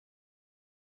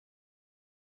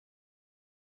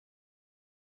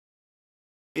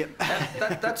Yeah.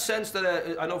 that sense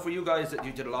that I know for you guys that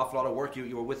you did an awful lot of work.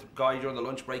 You were with Guy during the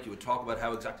lunch break. You would talk about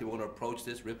how exactly we're going to approach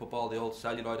this, rip up all the old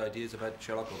celluloid ideas about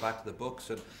Sherlock, go back to the books,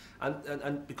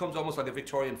 and becomes almost like a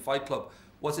Victorian fight club.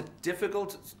 Was it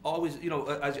difficult always, you know,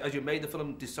 as you made the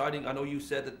film, deciding? I know you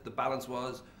said that the balance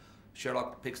was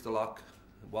Sherlock picks the lock,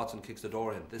 Watson kicks the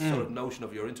door in. This sort of notion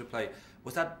of your interplay,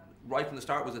 was that right from the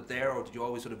start? Was it there, or did you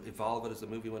always sort of evolve it as the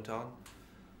movie went on?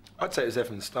 I'd say it was there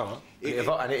from the start,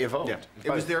 and it evolved. Yeah. It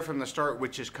was there from the start,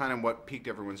 which is kind of what piqued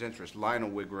everyone's interest.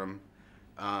 Lionel Wigram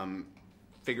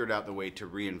figured out the way to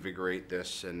reinvigorate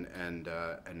this and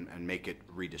make it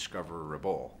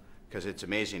rediscoverable. Because it's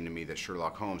amazing to me that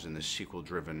Sherlock Holmes in this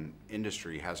sequel-driven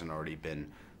industry hasn't already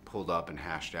been pulled up and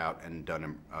hashed out and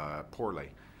done poorly.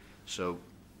 So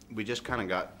we just kind of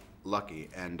got lucky.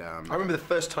 And I remember the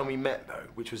first time we met, though,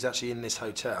 which was actually in this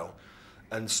hotel,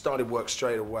 and started work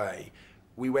straight away.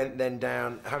 We went then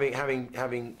down,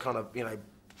 having kind of, you know,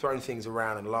 thrown things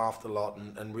around and laughed a lot,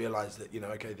 and realised that, you know,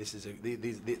 okay, this is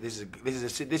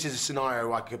a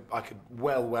scenario I could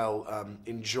well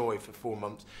enjoy for 4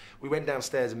 months. We went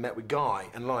downstairs and met with Guy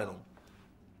and Lionel,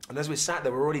 and as we sat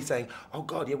there, we were already saying, oh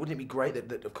God, yeah, wouldn't it be great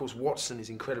that of course Watson is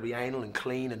incredibly anal and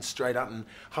clean and straight up, and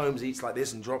Holmes eats like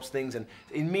this and drops things, and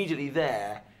immediately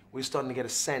there, we're starting to get a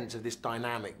sense of this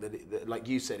dynamic that, like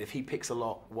you said, if he picks a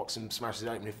lock, Watson smashes it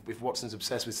open. If Watson's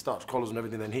obsessed with starch collars and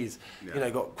everything, then he's, you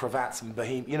know, got cravats and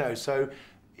bohem, you know. So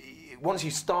once you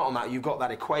start on that, you've got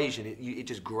that equation. It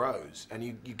just grows, and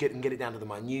you get it down to the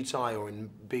minutiae or in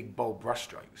big bold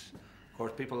brushstrokes. Of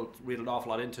course, people read an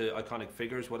awful lot into iconic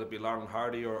figures, whether it be Laurel and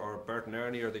Hardy or Bert and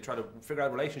Ernie, or they try to figure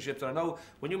out relationships. And I know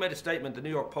when you made a statement, the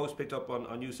New York Post picked up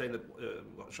on you saying that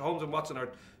Holmes and Watson are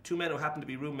two men who happen to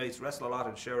be roommates, wrestle a lot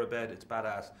and share a bed. It's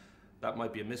badass. That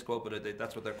might be a misquote, but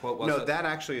that's what their quote was. No, that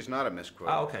actually is not a misquote.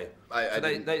 Ah, okay.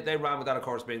 They ran with that, of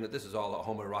course, being that this is all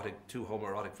homoerotic, too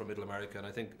homoerotic from Middle America. And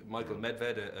I think Michael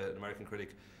Medved, an American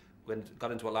critic,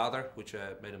 got into a lather, which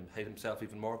made him hate himself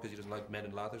even more because he doesn't like men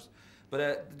in lathers.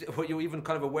 But were you even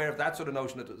kind of aware of that sort of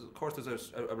notion that, of course,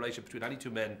 there's a relationship between any two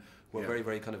men who are very,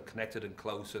 very kind of connected and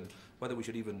close, and whether we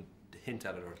should even hint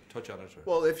at it or touch on it? Or...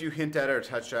 Well, if you hint at it or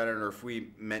touch on it, or if we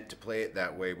meant to play it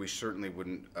that way, we certainly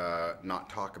wouldn't not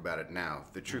talk about it now.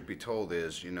 The truth be told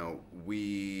is, you know,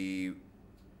 we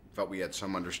felt we had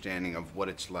some understanding of what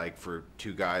it's like for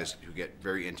two guys who get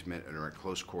very intimate and are at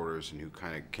close quarters and who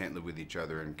kind of can't live with each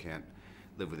other and can't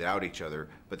live without each other.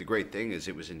 But the great thing is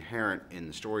it was inherent in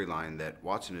the storyline that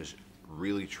Watson is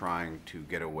really trying to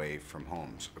get away from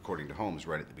Holmes, according to Holmes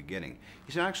right at the beginning.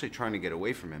 He's not actually trying to get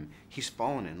away from him. He's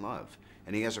fallen in love,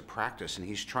 and he has a practice, and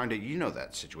he's trying to, you know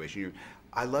that situation.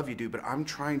 I love you, dude, but I'm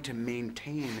trying to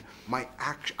maintain my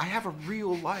action. I have a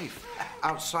real life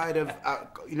outside of,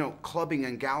 you know, clubbing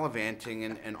and gallivanting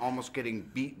and almost getting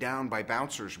beat down by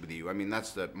bouncers with you. I mean,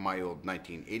 that's my old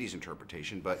 1980s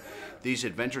interpretation, but these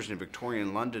adventures in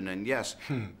Victorian London, and yes,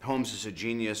 Holmes is a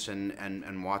genius,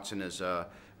 and Watson is a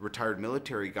retired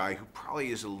military guy who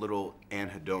probably is a little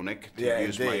anhedonic, to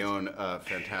use my own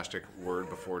fantastic word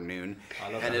before noon,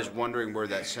 and is wondering where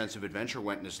that sense of adventure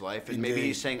went in his life. And maybe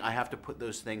he's saying, I have to put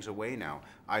those things away now.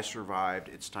 I survived.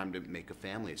 It's time to make a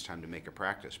family. It's time to make a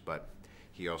practice. But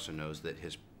he also knows that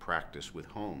his practice with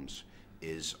Holmes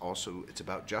is also, it's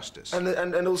about justice.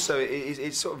 And also,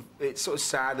 it's sort of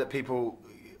sad that people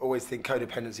always think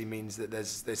codependency means that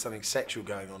there's something sexual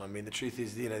going on. I mean, the truth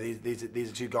is, you know,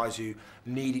 these are two guys who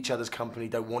need each other's company,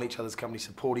 don't want each other's company,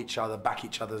 support each other, back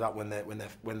each other up when they're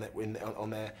on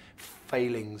their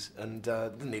failings, and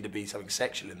doesn't need to be something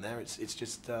sexual in there. It's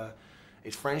just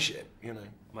it's friendship, you know.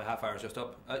 My half hour is just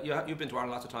up. You've been to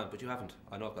Ireland lots of times, but you haven't.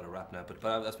 I know I've got a rap now, but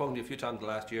I've spoken to you a few times in the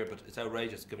last year, but it's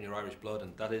outrageous given your Irish blood,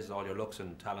 and that is all your looks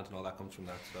and talent and all that comes from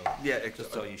that. So yeah,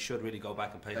 so you should really go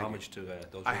back and pay homage to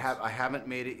those. I haven't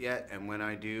made it yet, and when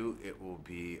I do, it will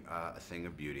be a thing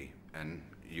of beauty, and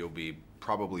you'll be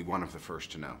probably one of the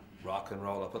first to know. Rock and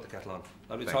roll. I'll put the kettle on.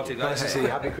 Lovely to talk to you guys. Nice to see you.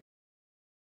 Happy